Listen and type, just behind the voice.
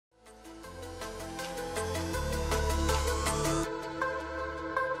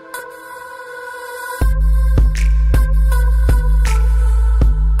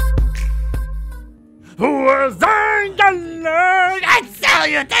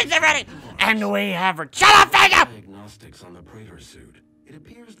things are ready! And we have... Shut up, Vega! Diagnostics on the Praetor suit. It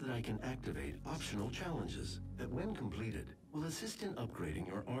appears that I can activate optional challenges that, when completed, will assist in upgrading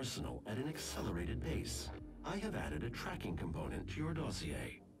your arsenal at an accelerated pace. I have added a tracking component to your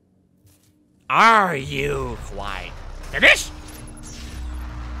dossier. Are you quite finished?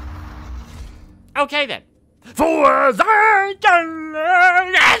 Okay then. For the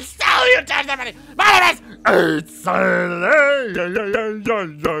yes, so you touch somebody. My name is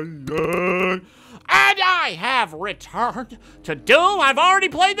and I have returned to Doom. I've already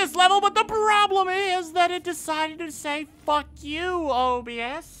played this level, but the problem is that it decided to say fuck you,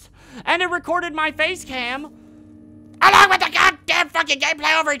 OBS, and it recorded my face cam along with the goddamn fucking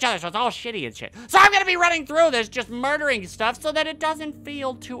gameplay over each other, so it's all shitty and shit. So I'm gonna be running through this, just murdering stuff so that it doesn't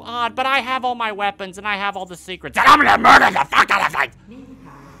feel too odd, but I have all my weapons and I have all the secrets, and I'm gonna murder the fuck out of things!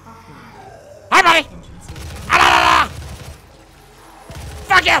 Hi, buddy!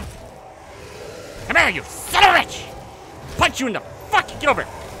 Fuck you! Come here, you son of a bitch! Punch you in the fuck! Get over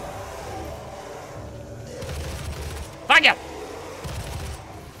here! Fuck you!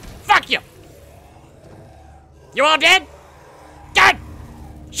 Fuck you! You all dead? Good!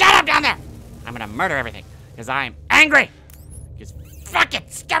 Shut up down there! I'm gonna murder everything, because I'm angry! Because fuck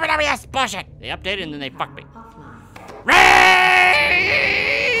it! Stupid OBS bullshit! They updated and then they fucked me. Rage!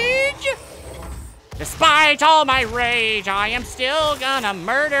 Despite all my rage, I am still gonna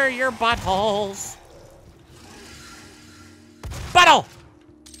murder your buttholes. Butthole!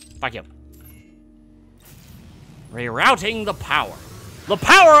 Fuck you. Rerouting the power. The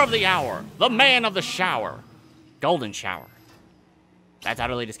power of the hour. The man of the shower. Golden shower. That's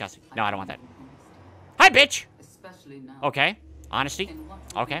utterly disgusting. No, I don't want that. Hi, bitch! Okay. Honesty.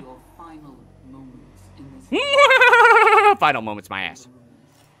 Okay. Final moments, my ass.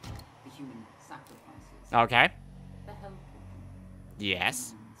 Okay.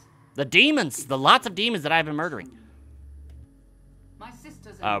 Yes. The demons. The lots of demons that I've been murdering.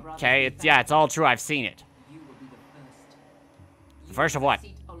 Okay, it's all true. I've seen it. First of what?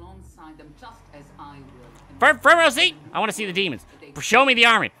 Front row seat? I want to see the demons. Show me the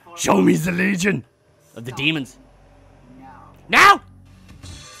army. Show me the legion of the demons. Now?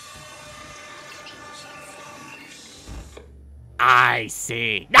 I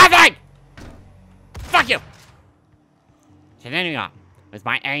see nothing! Fuck you! Continuing on with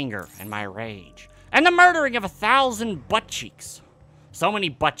my anger and my rage. And the murdering of 1,000 butt cheeks. So many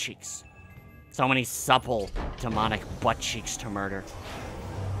butt cheeks. So many supple, demonic butt cheeks to murder.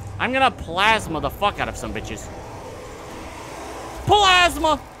 I'm gonna plasma the fuck out of some bitches.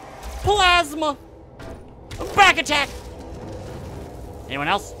 Plasma! Plasma! Back attack! Anyone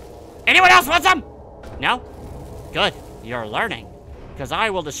else? Anyone else want some? No? Good. You're learning. Because I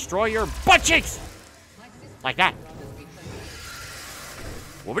will destroy your butt cheeks! Like that.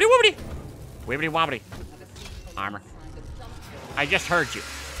 Woobity woobity! Wibbity wobbity. Armor. I just heard you.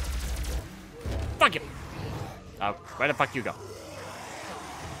 Fuck you! Oh, where the fuck you go?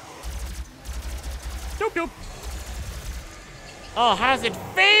 Doop doop. Oh, how's it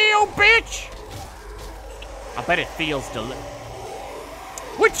feel, bitch? I bet it feels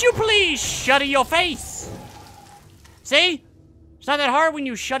Would you please shut your face? See? It's not that hard when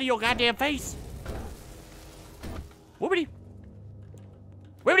you shut your goddamn face. Woobity.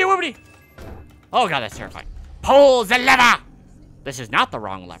 Woobity woobity. Oh god, that's terrifying. Pull the lever! This is not the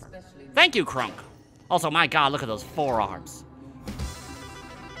wrong lever. Thank you, Krunk. Also, my god, look at those forearms.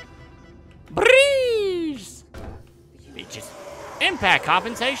 Breeze! Bitches. Impact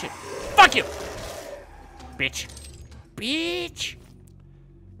compensation. Fuck you! Bitch. Bitch.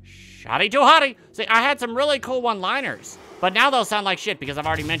 Shoddy too hotty. See, I had some really cool one-liners, but now they'll sound like shit because I've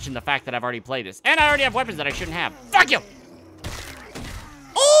already mentioned the fact that I've already played this. And I already have weapons that I shouldn't have. Fuck you!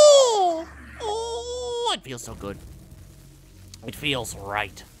 Oh! Oh! It feels so good. It feels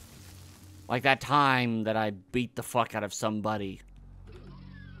right. Like that time that I beat the fuck out of somebody.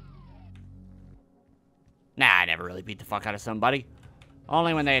 Nah, I never really beat the fuck out of somebody.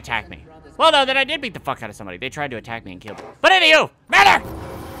 Only when they attacked me. Well, no, then I did beat the fuck out of somebody. They tried to attack me and kill me. But anywho, murder!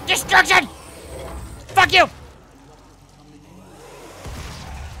 Destruction! Fuck you!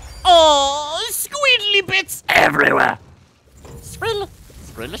 Oh, squiddly bits everywhere! Sprill,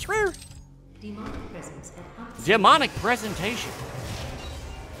 sprill, sprill. Demonic presentation.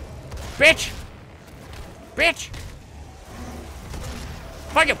 Bitch! Bitch!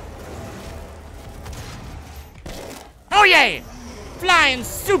 Fuck you! Oh yeah! Flying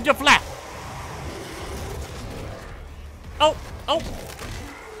soup de flat! Oh, oh!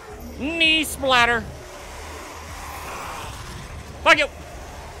 Knee splatter! Fuck you!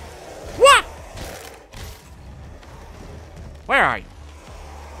 What? Where are you?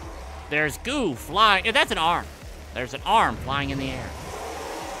 There's goo flying. Yeah, that's an arm. There's an arm flying in the air.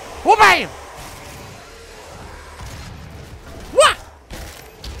 Whoop-bam! What?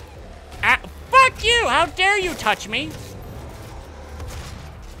 Fuck you! How dare you touch me?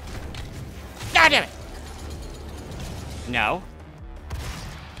 God damn it! No.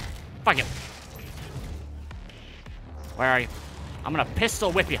 Fuck you. Where are you? I'm gonna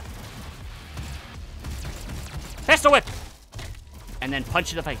pistol whip you. Pistol whip! And then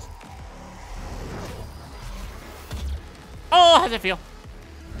punch you in the face. Oh, how's it feel?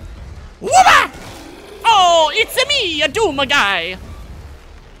 Whoop-a! Oh, it's me, a Doom guy.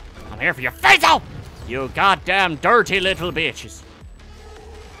 I'm here for your face, oh! You goddamn dirty little bitches.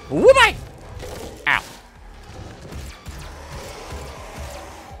 Whoop-a! Ow.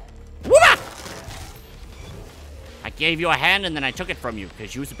 Whoop-a! I gave you a hand and then I took it from you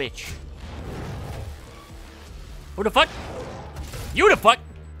because you was a bitch. Who the fuck? You the fuck?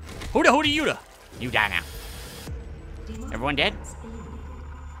 Who the you the? You die now. Everyone dead?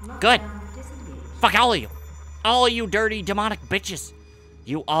 Good. Fuck all of you. All you dirty demonic bitches.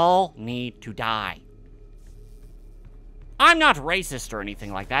 You all need to die. I'm not racist or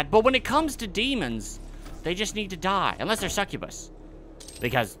anything like that, but when it comes to demons, they just need to die. Unless they're succubus.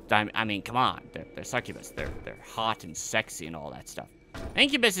 Because, I mean, come on. They're succubus. They're hot and sexy and all that stuff.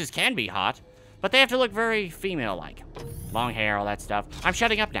 Incubuses can be hot, but they have to look very female-like. Long hair, all that stuff. I'm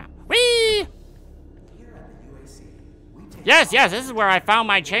shutting up now. Whee! Yes, this is where I found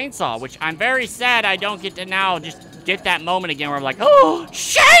my chainsaw, which I'm very sad I don't get to now just get that moment again where I'm like, oh,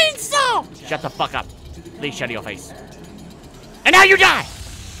 chainsaw! Shut the fuck up. Please shut your face. And now you die!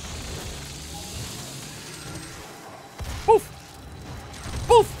 Poof!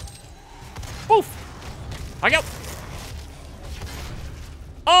 Poof! Poof! I go!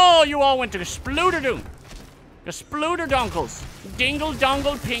 Oh, you all went to the Splooter-Doom. The Splooter-Dunkles. Dingle,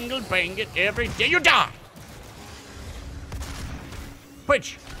 dongle, pingle, bang it every day. You die!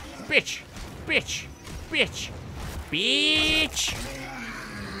 Bitch! Bitch! Bitch! Bitch! Bitch!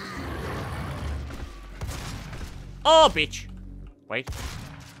 Oh, bitch! Wait.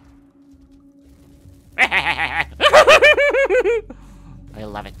 I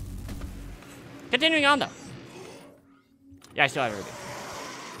love it. Continuing on, though. Yeah, I still have everything.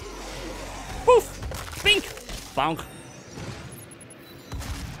 Poof! Bink! Bonk.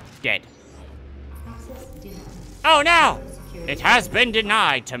 Dead. Oh, no! It has been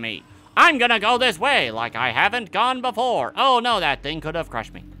denied to me. I'm gonna go this way like I haven't gone before. Oh, no, that thing could have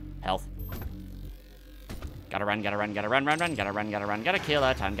crushed me. Health. Gotta run, gotta run, gotta run, run, run, gotta run, gotta run, gotta kill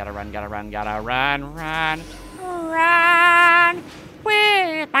a ton, gotta run, gotta run, gotta run, run, run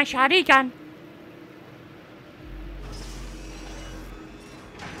with my shotgun.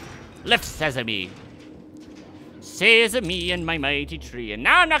 Lift sesame. Sesame and my mighty tree. And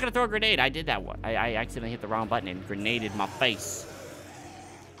now I'm not gonna throw a grenade. I did that one. I accidentally hit the wrong button and grenaded my face.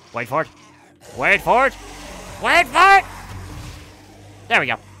 Wait for it. Wait for it. Wait for it. There we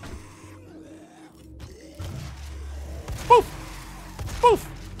go. Poof! Poof!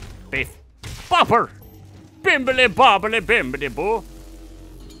 Biff! Bopper! Bimbily bobbly bimbity boo!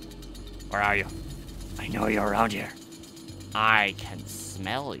 Where are you? I know you're around here. I can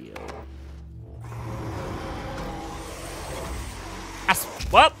smell you.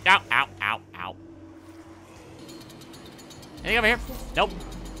 Whoop! Ow, ow, ow, ow. Anything over here? Nope.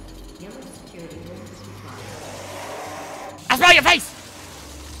 I smell your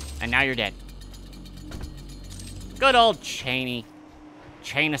face! And now you're dead. Good old Cheney.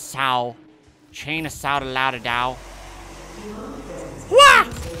 Chain-a-sow. Chain-a-sow to loud-a-dow. Wah!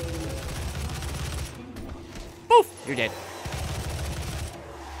 Poof! You're dead.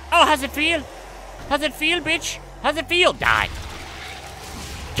 Oh, how's it feel? How's it feel, bitch? How's it feel? Die.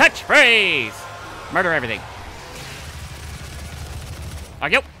 Catchphrase! Murder everything.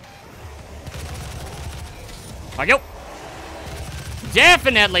 Fuck you. Fuck you.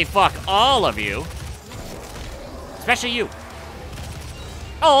 Definitely fuck all of you. Especially you.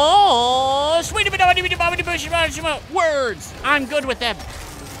 Oh, sweet words. I'm good with them,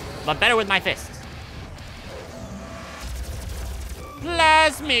 but better with my fists.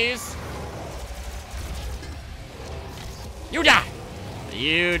 Plasmies. You die.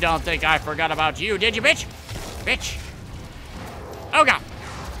 You don't think I forgot about you, did you, bitch? Bitch. Oh, God.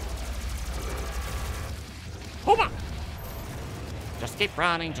 Hold on. Just keep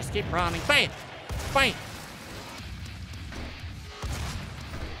running, just keep running. Bam. Bam.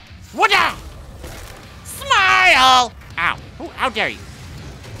 What now? Smile! Ow. Ooh, how dare you?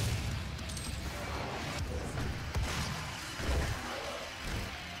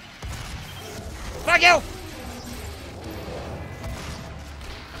 Fuck you!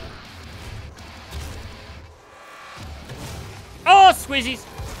 squeezies.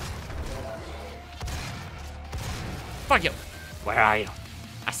 Fuck you. Where are you?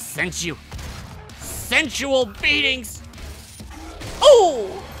 I sent you. Sensual beatings.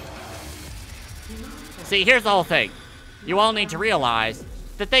 Oh! See, here's the whole thing. You all need to realize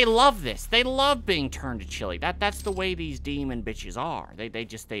that they love this. They love being turned to chili. That's the way these demon bitches are.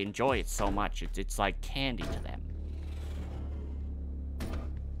 They enjoy it so much. It's like candy to them.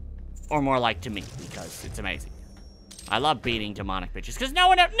 Or more like to me, because it's amazing. I love beating demonic bitches, because no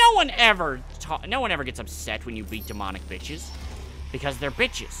one ever gets upset when you beat demonic bitches, because they're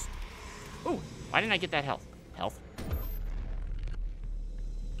bitches. Ooh, why didn't I get that health? Health.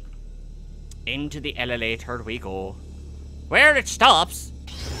 Into the elevator we go. Where it stops,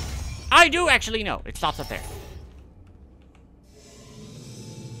 I do actually know. It stops up there.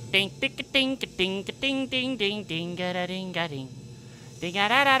 Ding ding ding ding ding ding ding ding da ding da ding. Ding da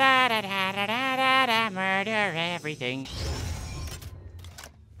da da da da da da da. Murder everything.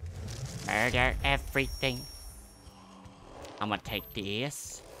 Murder everything. I'm gonna take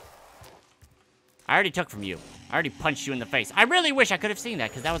this. I already took from you. I already punched you in the face. I really wish I could have seen that,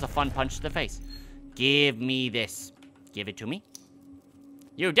 because that was a fun punch to the face. Give me this. Give it to me.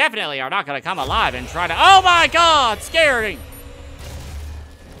 You definitely are not gonna come alive and try to— oh my god, scaring!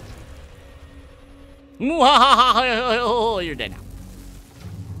 You're dead now.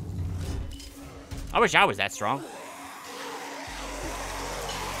 I wish I was that strong.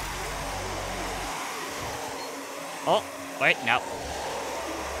 Oh, wait, no.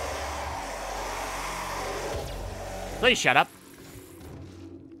 Please shut up.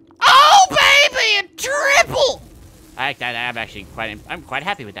 Oh, baby, a triple! I'm actually I'm quite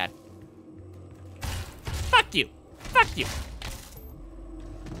happy with that. Fuck you. Fuck you.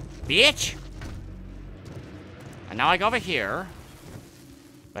 Bitch. And now I go over here.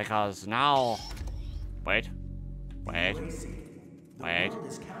 Because now... Wait. Wait. Wait.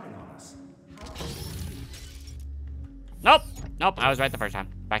 Nope. Nope, I was right the first time.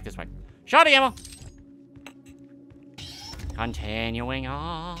 Back this way. Shotty ammo. Continuing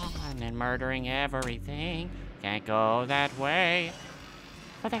on and murdering everything. Can't go that way.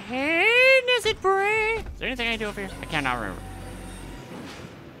 But the hand is it brave? Is there anything I can do over here? I cannot remember.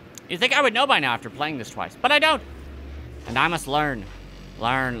 You'd think I would know by now after playing this twice, but I don't. And I must learn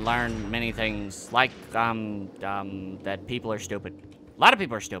many things, like, that people are stupid. A lot of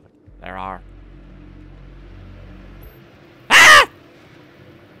people are stupid. There are. Ah!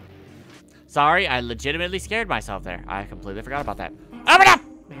 Sorry, I legitimately scared myself there. I completely forgot about that. Open up!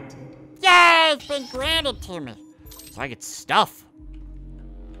 Yeah, it's been granted to me. So I get stuff.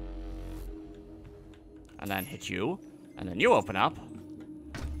 And then hit you. And then you open up.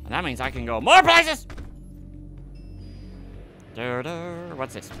 And that means I can go more places!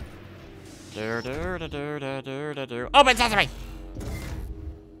 What's this? Open sesame!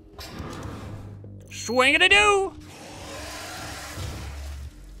 Swing-a-da-doo!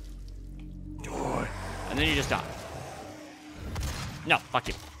 Door. And then you just die. No, fuck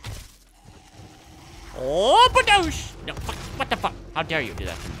you. Oh, badoosh! No, fuck, what the fuck? How dare you do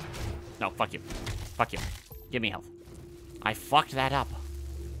that to me? No, fuck you. Fuck you. Give me health. I fucked that up.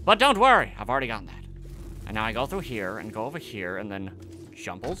 But don't worry, I've already gotten that. And now I go through here, and go over here, and then...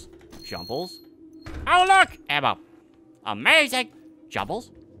 Jumbles. Jumbles. Oh, look! Ammo. Amazing!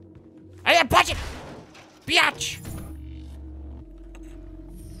 Jumbles. And then punch it! Biatch!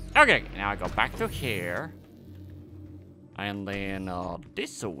 Okay, now I go back through here. And then,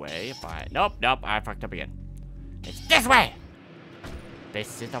 this way, if I... Nope, nope, I fucked up again. It's this way!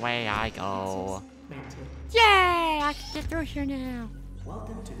 This is the way I go. Yay! I can get through here now.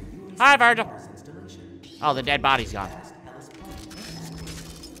 Hi, Virgil. Oh, the dead body's gone.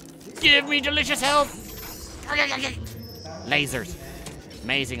 Give me delicious health! Lasers.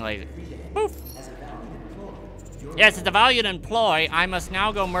 Amazing lasers. Poof! Yes, it's a valiant employ. I must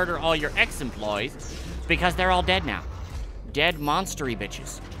now go murder all your ex-employees because they're all dead now. Dead monstery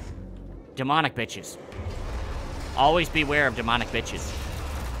bitches. Demonic bitches. Always beware of demonic bitches.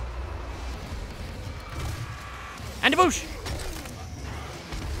 And a boosh!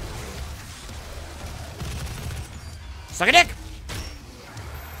 Suck a dick!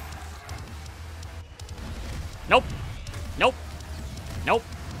 Nope. Nope. Nope.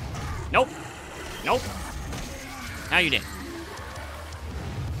 Nope. Nope. Now you did.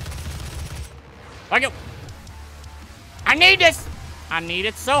 Fuck you. I need this! I need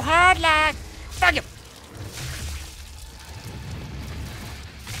it so hard, like. Fuck you!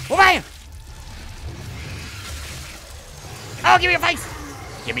 Bam! Oh, give me your face!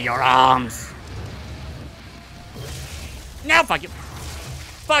 Give me your arms! Now, fuck you!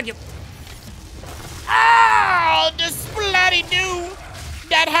 Fuck you! Ah! Oh, the splatty do.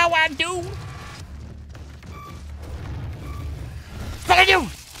 That how I do. Splatty do.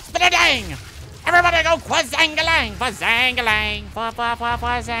 Splatty dang. Everybody go quazangalang, quazangalang,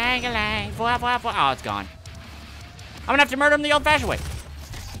 quazangalang, oh, it's gone. I'm gonna have to murder him the old-fashioned way.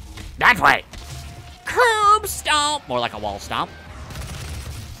 That way. Curb stomp. More like a wall stomp.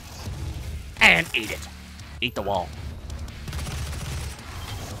 And eat it. Eat the wall.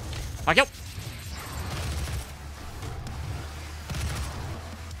 Fuck you.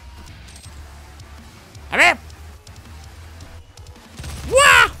 Come here.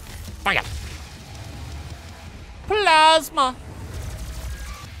 Wah! Fuck you. Plasma.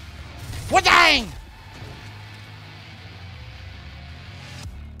 What dang?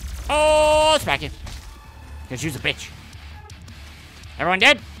 Oh, it's back in. Because you's a bitch. Everyone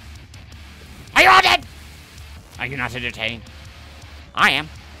dead? Are you all dead? Are you not entertained? I am.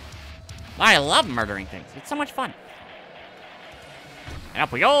 I love murdering things. It's so much fun. And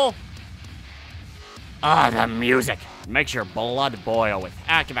up we go. Ah, the music. It makes your blood boil with...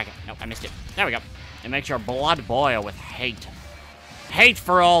 Ah, get back in. Nope, I missed it. There we go. It makes your blood boil with hate. Hate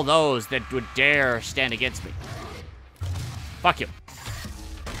for all those that would dare stand against me. Fuck you.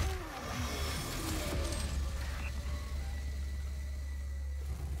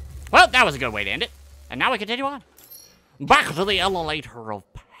 Well, that was a good way to end it. And now we continue on. Back to the elevator of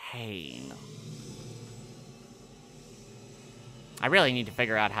pain. I really need to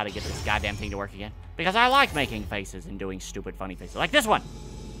figure out how to get this goddamn thing to work again. Because I like making faces and doing stupid funny faces. Like this one.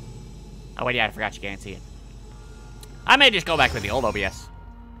 Oh, wait, yeah, I forgot you can't see it. I may just go back with the old OBS.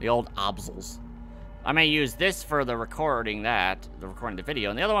 The old obsels. I may use this for the recording the video,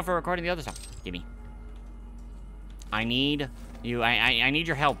 and the other one for recording the other stuff. Gimme. I need you, I need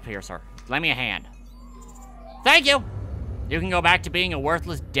your help here, sir. Lend me a hand. Thank you! You can go back to being a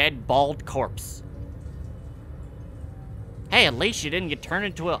worthless, dead, bald corpse. Hey, at least you didn't get turned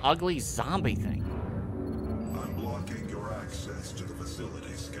into an ugly zombie thing. I'm blocking your access to the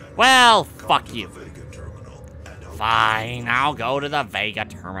facility, Scanner. Well, fuck you. Vega terminal and Fine, I'll go to the Vega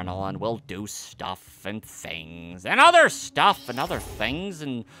terminal and we'll do stuff and things. And other stuff and other things,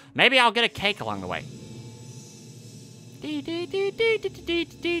 and maybe I'll get a cake along the way.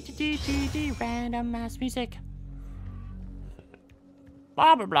 Random ass music.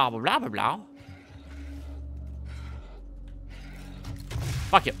 Blah, blah, blah, blah, blah, blah.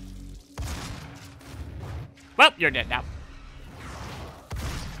 Fuck you. Well, you're dead now.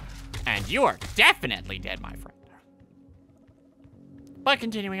 And you are definitely dead, my friend. But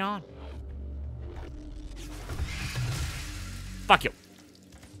continuing on. Fuck you.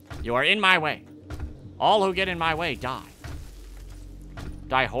 You are in my way. All who get in my way die.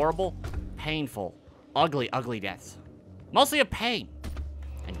 Die horrible, painful, ugly, ugly deaths. Mostly of pain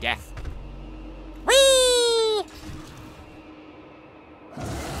and death. Whee!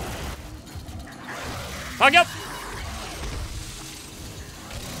 Fuck you!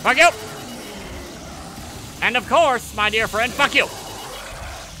 Fuck you! And of course, my dear friend, fuck you!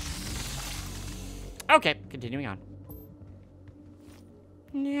 Okay, continuing on.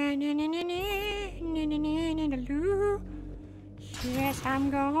 Yes,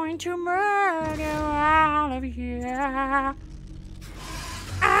 I'm going to murder all of you. Ow,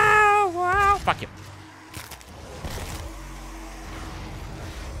 wow. Fuck you.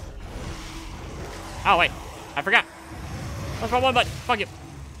 Oh, wait. I forgot. What's my one button? Fuck you.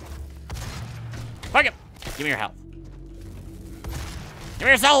 Fuck you. Give me your health. Give me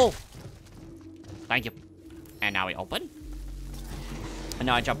your soul. Thank you. And now we open. And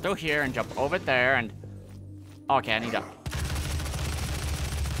now I jump through here and jump over there and... Okay, I need to...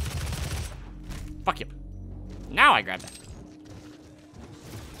 Fuck you. Now I grab that.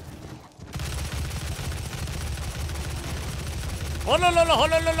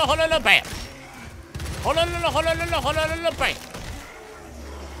 Bam. Bam.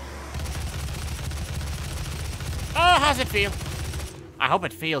 Oh, how's it feel? I hope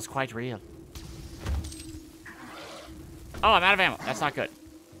it feels quite real. Oh, I'm out of ammo. That's not good.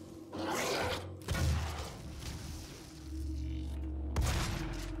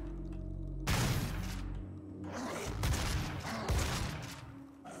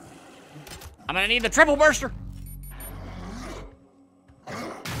 I'm gonna need the triple burster.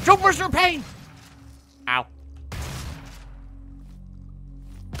 Triple burster of pain. Ow.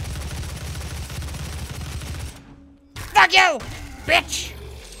 Fuck you, bitch.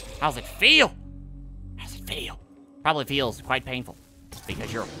 How's it feel? How's it feel? Probably feels quite painful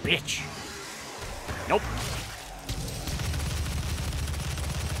because you're a bitch. Nope.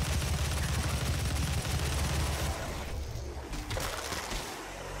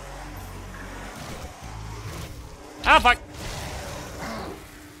 Oh, fuck.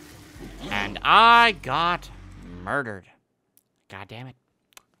 And I got murdered. God damn it.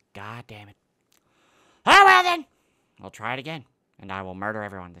 God damn it. Oh, well then. I'll try it again. And I will murder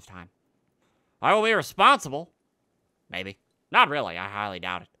everyone this time. I will be responsible. Maybe. Not really. I highly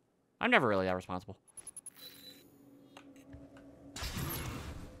doubt it. I'm never really that responsible.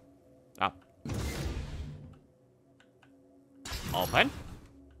 Oh. Open.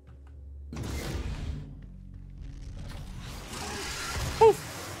 Poof.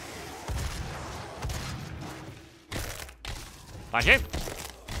 Punch it.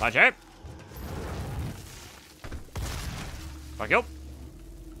 Punch it. Fuck you.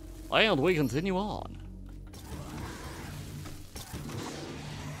 And we continue on.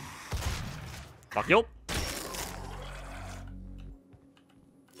 Fuck you.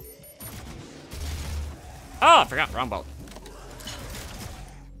 Oh, I forgot. Wrong boat.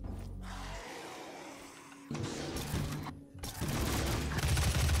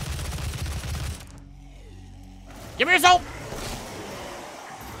 Give me your soul.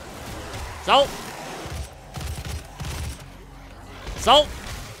 Soul. Soul.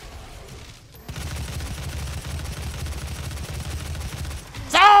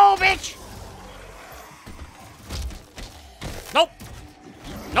 Soul, bitch. Nope.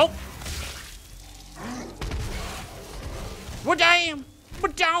 Nope. Well, damn.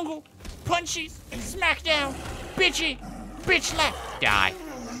 Badongle. Punchies. Smackdown. Bitchy. Bitch slap. Die.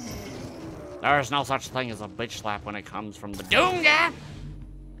 There's no such thing as a bitch slap when it comes from the Doom guy.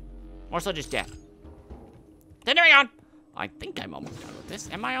 More so just death. Continuing on. I think I'm almost done with this.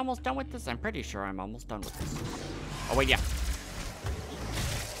 Am I almost done with this? I'm pretty sure I'm almost done with this. Oh, wait, yeah.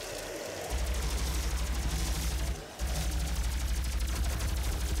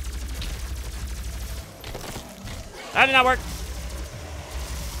 That did not work.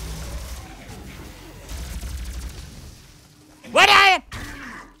 What are you?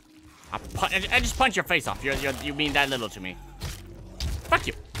 I just punch your face off. You mean that little to me. Fuck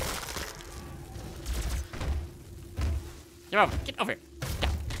you. Get over. Get over here.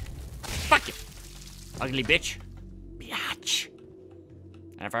 Down. Fuck you. Ugly bitch. Biatch.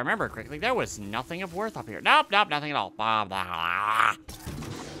 And if I remember correctly, there was nothing of worth up here. Nope, nope, nothing at all. Blah, blah, blah.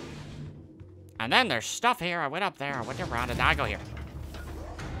 And then there's stuff here. I went up there. I went around, and now I go here.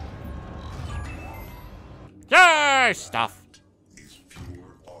 Yay! Stuff. Is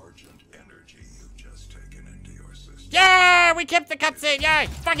pure Argent energy you've just taken into your system. Yay! We kept the cutscene. Yay!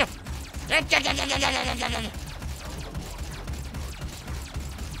 Fuck you.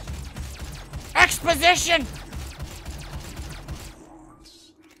 Exposition!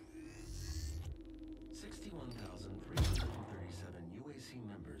 61,337 UAC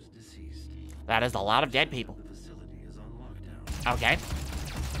members deceased. That is a lot of dead people. The facility is on lockdown. Okay.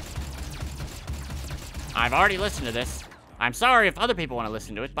 I've already listened to this. I'm sorry if other people want to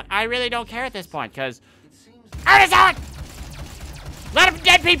listen to it, but I really don't care at this point, because... Ernest Allen! A lot of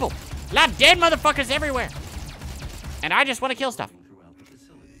dead people! A lot of dead motherfuckers everywhere! And I just want to kill stuff. Throughout the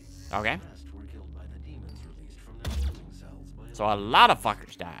facility. Okay. The rest were killed by the demons released from their holding cells by So a lot of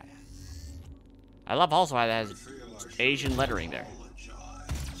fuckers died. I love also how it has Asian lettering there.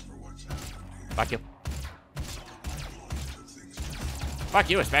 Fuck you. Fuck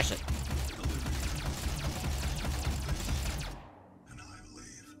you especially. And I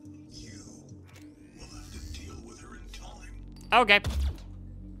believe you will have to deal with her in time. Okay.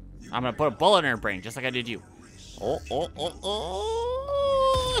 I'm gonna put a bullet in her brain, just like I did you. Oh,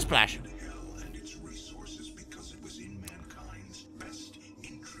 splash. And its resources because it was in mankind's best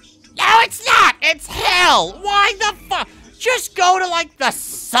interest to No, it's not! It's hell! Why the fuck? Just go to, like, the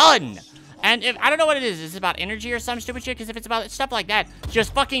sun! And if, I don't know what it is. Is it about energy or some stupid shit? Because if it's about stuff like that,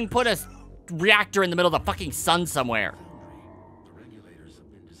 just fucking put a reactor in the middle of the fucking sun somewhere. The regulators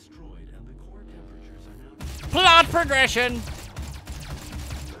have been destroyed and the core temperatures are now... Plot progression!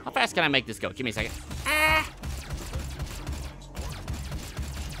 How fast can I make this go? Give me a second. Ah!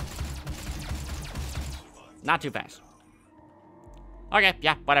 Not too fast. Okay,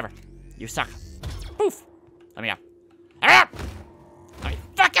 yeah, whatever. You suck. Poof! Let me out. Ah! Let me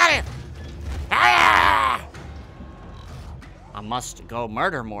fuck out of here! Ah! I must go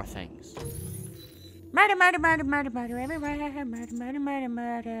murder more things. Murder, murder, murder, murder, murder, everywhere. Murder, murder, murder,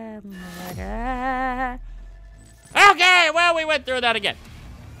 murder, murder. Okay, well, we went through that again.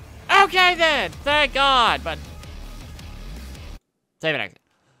 Okay, then. Thank God, but... Save it exit.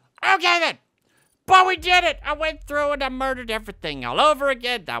 Okay, then. But we did it! I went through and I murdered everything all over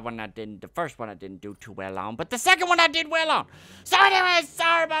again. That one I didn't, the first one I didn't do too well on, but the second one I did well on. So anyways,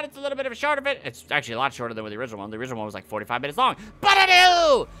 sorry about it. It's a little bit of a short of it. It's actually a lot shorter than with the original one. The original one was like 45 minutes long. But I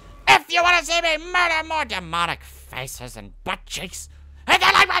do! If If you want to see me murder more demonic faces and butt cheeks, hit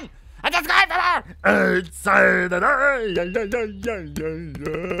that like button and subscribe for more.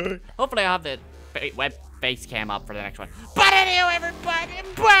 Hopefully I'll have the web face cam up for the next one. But anyway, everybody,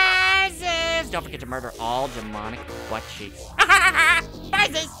 bye, sis. Don't forget to murder all demonic butt cheeks. Bye,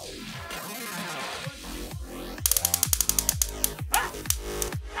 sis.